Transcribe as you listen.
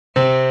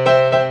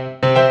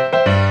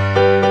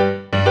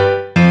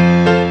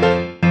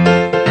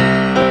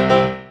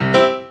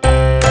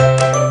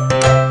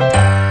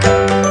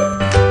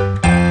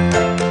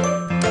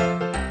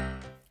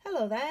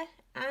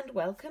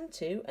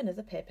to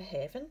another Paper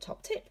Haven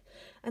top tip,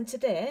 and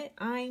today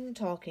I'm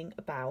talking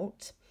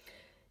about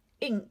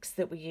inks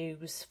that we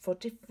use for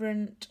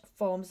different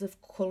forms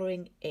of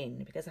colouring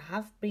in, because I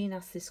have been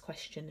asked this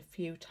question a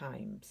few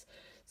times.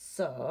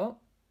 So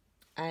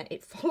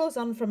it follows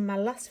on from my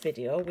last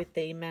video with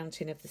the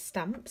mounting of the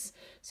stamps,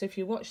 so if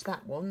you watch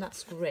that one,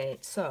 that's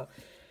great. So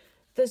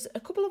there's a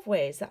couple of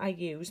ways that I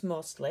use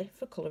mostly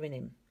for colouring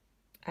in,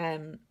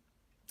 and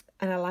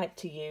I like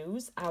to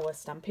use our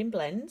Stampin'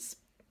 Blends,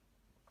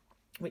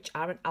 which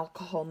are an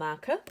alcohol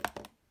marker,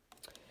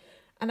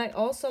 and I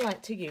also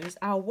like to use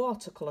our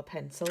watercolour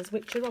pencils,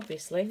 which are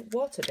obviously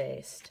water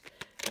based,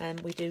 and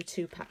we do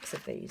 2 packs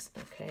of these.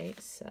 Okay,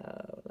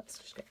 so let's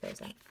just get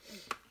those out.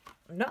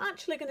 I'm not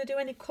actually going to do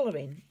any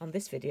colouring on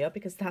this video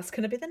because that's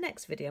going to be the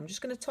next video. I'm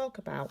just going to talk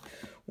about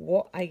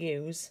what I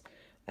use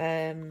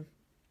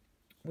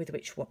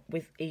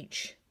with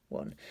each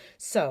one.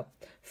 So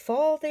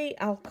for the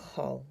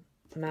alcohol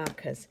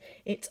markers,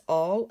 it's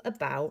all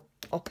about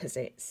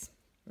opposites.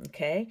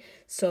 Okay,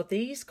 so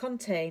these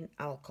contain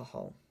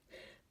alcohol.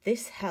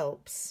 This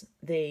helps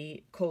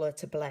the colour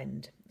to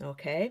blend.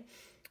 Okay,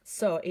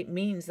 so it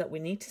means that we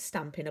need to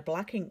stamp in a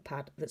black ink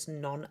pad that's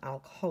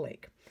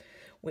non-alcoholic,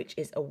 which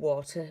is a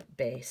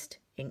water-based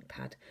ink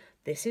pad.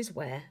 This is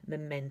where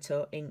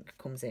Memento ink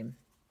comes in.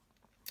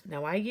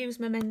 Now I use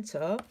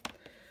Memento.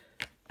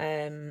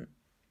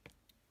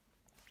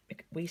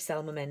 We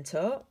sell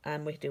Memento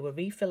and we do a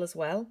refill as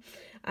well.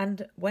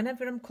 And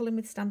whenever I'm colouring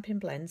with Stampin'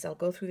 Blends, I'll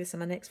go through this in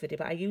my next video,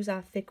 but I use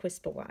our Thick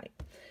Whisper White.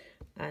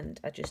 And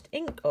I just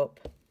ink up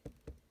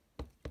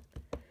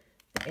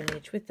the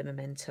image with the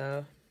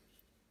Memento.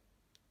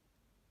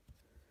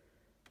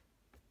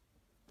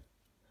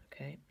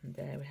 Okay, and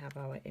there we have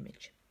our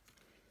image.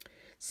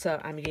 So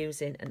I'm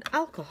using an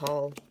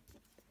alcohol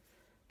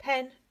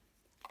pen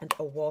and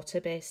a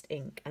water-based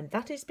ink, and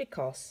that is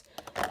because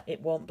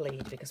it won't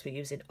bleed, because we're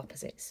using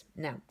opposites.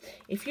 Now,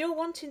 if you're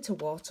wanting to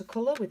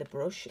watercolour with a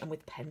brush and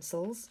with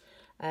pencils,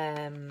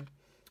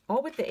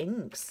 or with the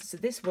inks, so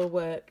this will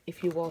work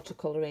if you're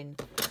watercolouring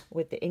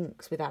with the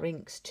inks, with our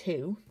inks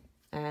too,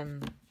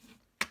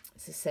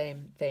 it's the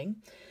same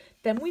thing,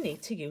 then we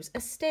need to use a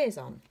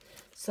StazOn.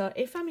 So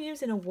if I'm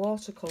using a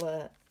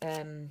watercolour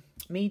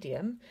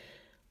medium,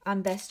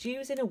 I'm best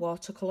using a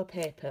watercolour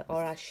paper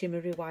or a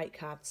shimmery white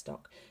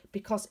cardstock,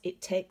 because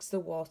it takes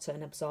the water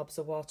and absorbs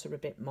the water a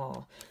bit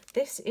more.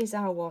 This is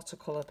our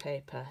watercolour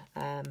paper.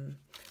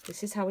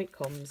 This is how it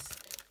comes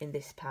in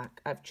this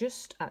pack. I've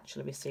just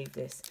actually received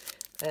this.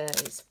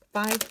 It's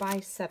 5 by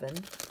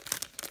 7.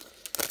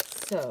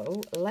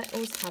 So let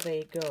us have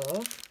a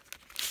go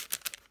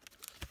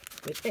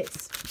with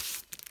this.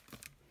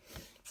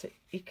 So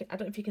I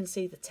don't know if you can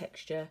see the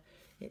texture.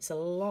 It's a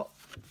lot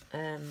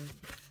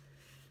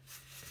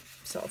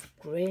sort of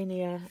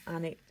grainier,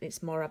 and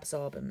it's more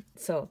absorbent.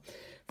 So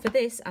for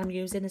this I'm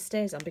using a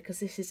StazOn because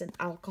this is an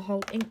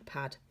alcohol ink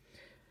pad.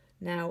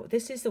 Now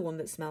this is the one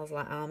that smells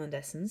like almond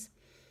essence.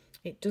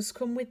 It does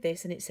come with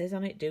this, and it says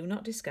on it, do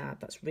not discard.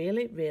 That's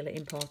really, really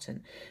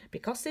important,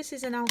 because this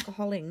is an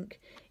alcohol ink.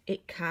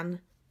 It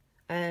can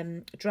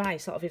dry,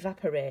 sort of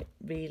evaporate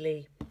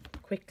really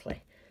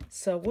quickly.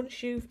 So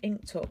once you've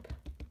inked up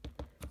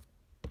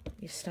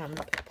your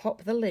stamp,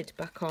 pop the lid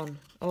back on.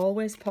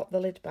 Always pop the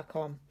lid back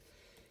on,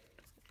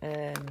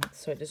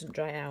 so it doesn't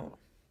dry out.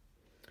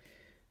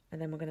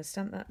 And then we're going to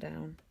stamp that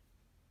down.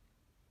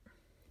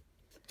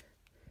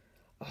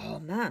 Oh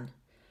man,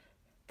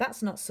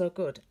 that's not so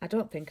good. I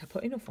don't think I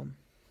put enough on.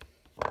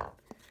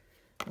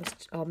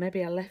 Or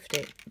maybe I left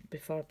it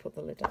before I put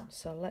the lid on.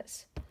 So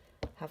let's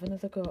have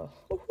another go.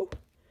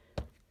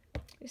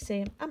 You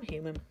see, I'm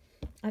human.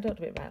 I don't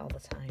do it right all the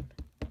time.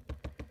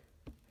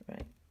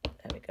 Right,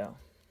 there we go.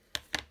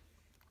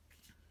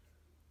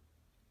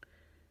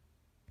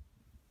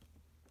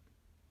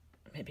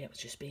 Maybe I was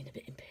just being a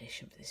bit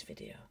impatient for this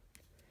video.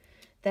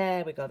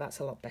 There we go, that's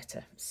a lot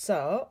better.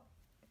 So,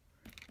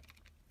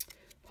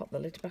 pop the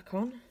lid back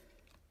on.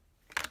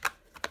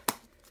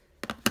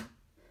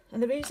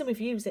 And the reason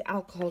we've used the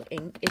alcohol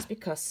ink is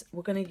because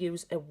we're going to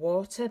use a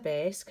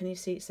water-based, can you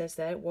see it says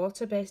there,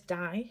 water-based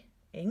dye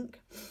ink.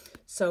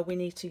 So we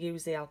need to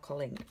use the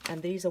alcohol ink.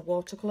 And these are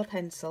watercolour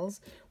pencils,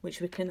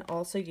 which we can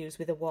also use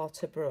with a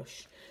water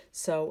brush.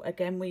 So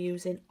again, we're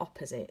using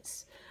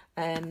opposites.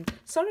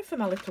 Sorry for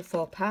my little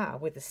faux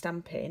pas with the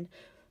stamping,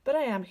 but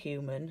I am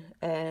human,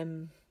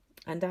 and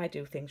I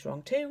do things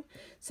wrong too.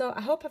 So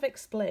I hope I've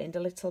explained a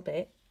little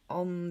bit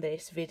on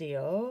this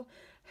video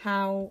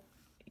how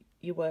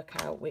you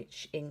work out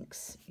which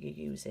inks you're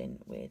using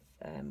with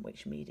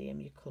which medium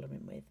you're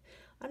colouring with.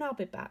 And I'll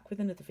be back with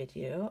another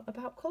video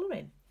about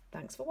colouring.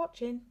 Thanks for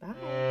watching.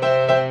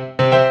 Bye.